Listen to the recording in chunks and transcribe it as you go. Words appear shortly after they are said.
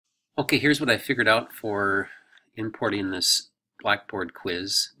Okay, here's what I figured out for importing this Blackboard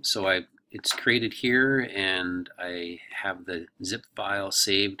quiz. It's created here and I have the zip file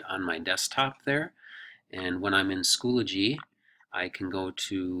saved on my desktop there. And when I'm in Schoology, I can go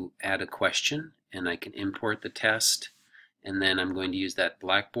to add a question and I can import the test. And then I'm going to use that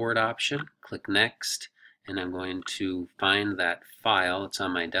Blackboard option, click next, and I'm going to find that file. It's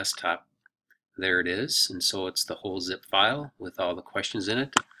on my desktop. There it is. And so it's the whole zip file with all the questions in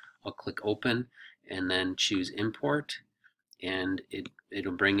it. I'll click open and then choose import, and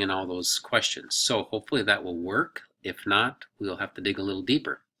it'll bring in all those questions. So hopefully that will work. If not, we'll have to dig a little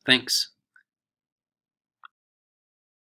deeper. Thanks.